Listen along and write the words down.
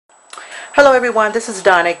Hello everyone, this is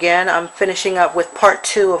Donna again. I'm finishing up with part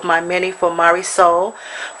 2 of my mini for Marisol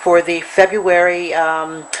for the February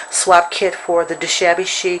swap kit for the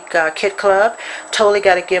DeuxShabbyChic Kit Club. Totally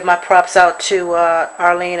got to give my props out to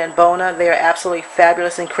Arlene and Bona. They are absolutely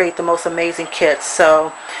fabulous and create the most amazing kits.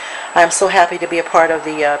 So I'm so happy to be a part of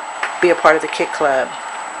the Kit Club.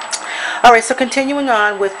 Alright, so continuing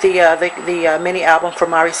on with the mini album for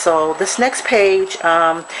Marisol, this next page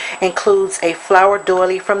includes a flower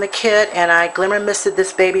doily from the kit, and I glimmer misted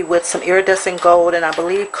this baby with some iridescent gold and I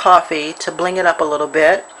believe coffee to bling it up a little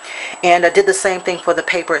bit. And I did the same thing for the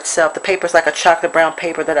paper itself. The paper is like a chocolate brown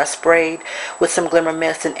paper that I sprayed with some glimmer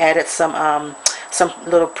mist and added some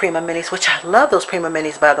little Prima Minis, which I love those Prima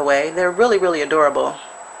Minis, by the way. They're really, really adorable.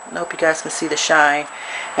 I hope you guys can see the shine.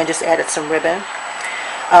 And just added some ribbon.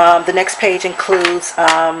 The next page includes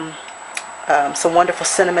some wonderful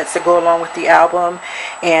sentiments that go along with the album,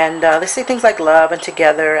 and they say things like love and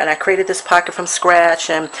together. And I created this pocket from scratch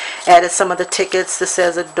and added some of the tickets that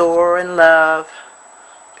says adore and love.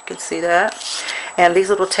 You can see that. And these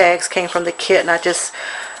little tags came from the kit, and I just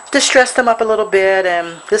distressed them up a little bit.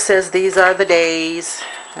 And this says these are the days,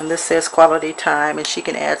 and this says quality time, and she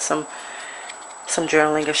can add some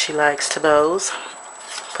journaling if she likes to those.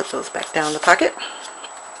 Put those back down in the pocket.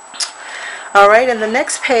 Alright, and the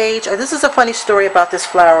next page, this is a funny story about this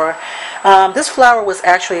flower. This flower was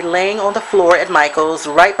actually laying on the floor at Michael's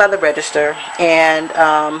right by the register, and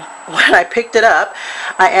when I picked it up,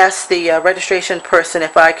 I asked the registration person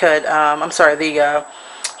if I could, the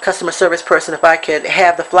customer service person if I could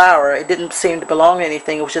have the flower. It didn't seem to belong to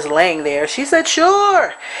anything, it was just laying there. She said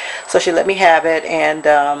sure, so she let me have it, and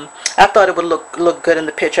I thought it would look good in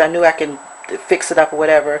the picture. I knew I could fix it up or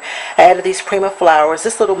whatever. I added these Prima flowers.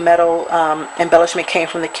 This little metal embellishment came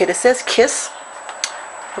from the kit. It says kiss.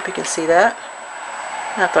 Hope you can see that.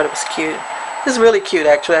 I thought it was cute. It's really cute,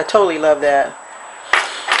 actually. I totally love that.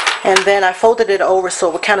 And then I folded it over so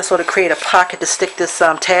it would kind of sort of create a pocket to stick this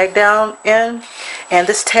tag down in. And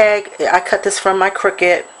this tag, I cut this from my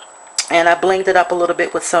Cricut, and I blinged it up a little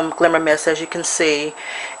bit with some glimmer mist, as you can see.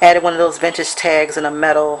 Added one of those vintage tags and a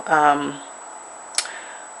metal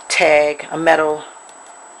tag, a metal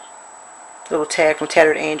little tag from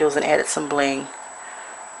Tattered Angels, and added some bling.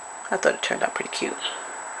 I thought it turned out pretty cute.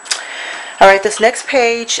 Alright, this next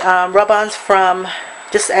page, rub-ons from,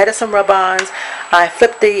 just added some rub-ons.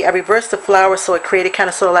 I reversed the flower so it created kind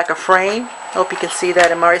of sort of like a frame. I hope you can see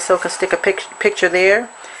that, and Marisol can stick a picture there.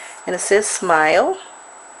 And it says smile.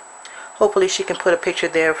 Hopefully she can put a picture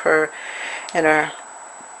there of her and her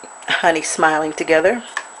honey smiling together.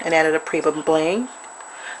 And added a Prima bling.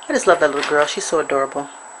 I just love that little girl. She's so adorable.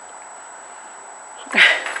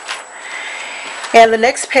 And the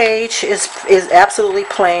next page is absolutely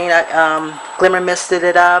plain. I glimmer misted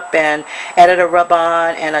it up and added a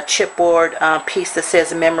rub-on and a chipboard piece that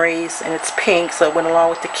says memories, and it's pink, so it went along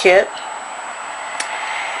with the kit.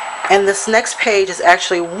 And this next page is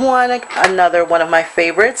actually another one of my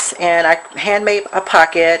favorites, and I handmade a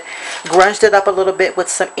pocket, grunged it up a little bit with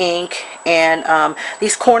some ink, and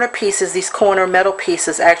these corner pieces, these corner metal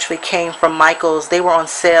pieces actually came from Michael's. They were on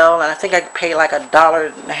sale, and I think I paid like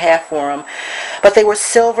 $1.50 for them, but they were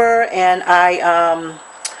silver, and I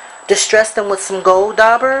distressed them with some gold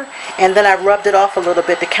dauber, and then I rubbed it off a little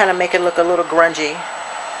bit to kind of make it look a little grungy.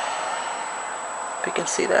 If you can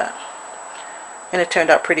see that. And it turned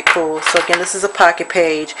out pretty cool. So again, this is a pocket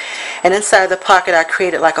page, and inside the pocket I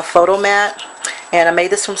created like a photo mat, and I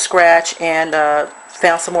made this from scratch, and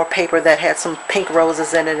found some more paper that had some pink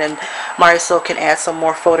roses in it, and Marisol can add some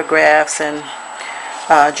more photographs and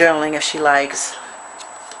journaling if she likes,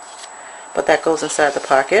 but that goes inside the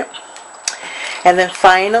pocket. And then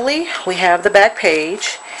finally we have the back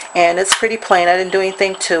page, and it's pretty plain. I didn't do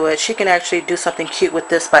anything to it. She can actually do something cute with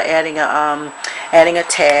this by adding a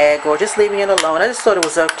tag or just leaving it alone. I just thought it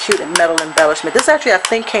was a cute metal embellishment. This actually I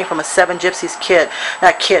think came from a Seven Gypsies kit,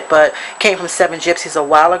 not kit, but came from Seven Gypsies a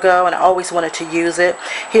while ago, and I always wanted to use it.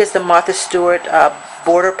 Here's the Martha Stewart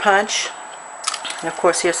border punch, and of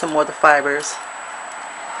course here's some more of the fibers.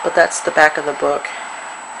 But that's the back of the book.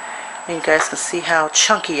 And you guys can see how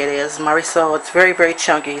chunky it is. Marisol, it's very, very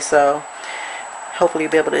chunky, so hopefully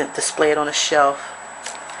you'll be able to display it on a shelf.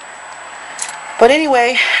 But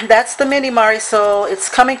anyway, that's the mini Marisol. It's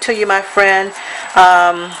coming to you, my friend.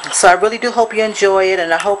 So I really do hope you enjoy it,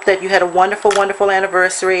 and I hope that you had a wonderful, wonderful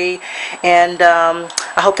anniversary. And I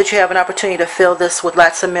hope that you have an opportunity to fill this with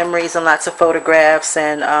lots of memories and lots of photographs,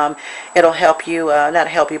 and it'll help you, not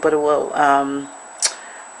help you, but it will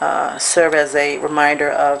serve as a reminder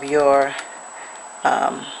of your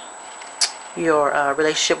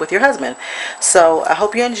relationship with your husband. So I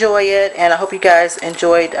hope you enjoy it, and I hope you guys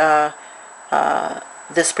enjoyed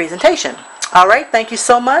this presentation. All right, thank you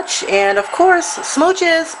so much, and of course,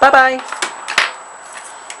 smooches. Bye-bye.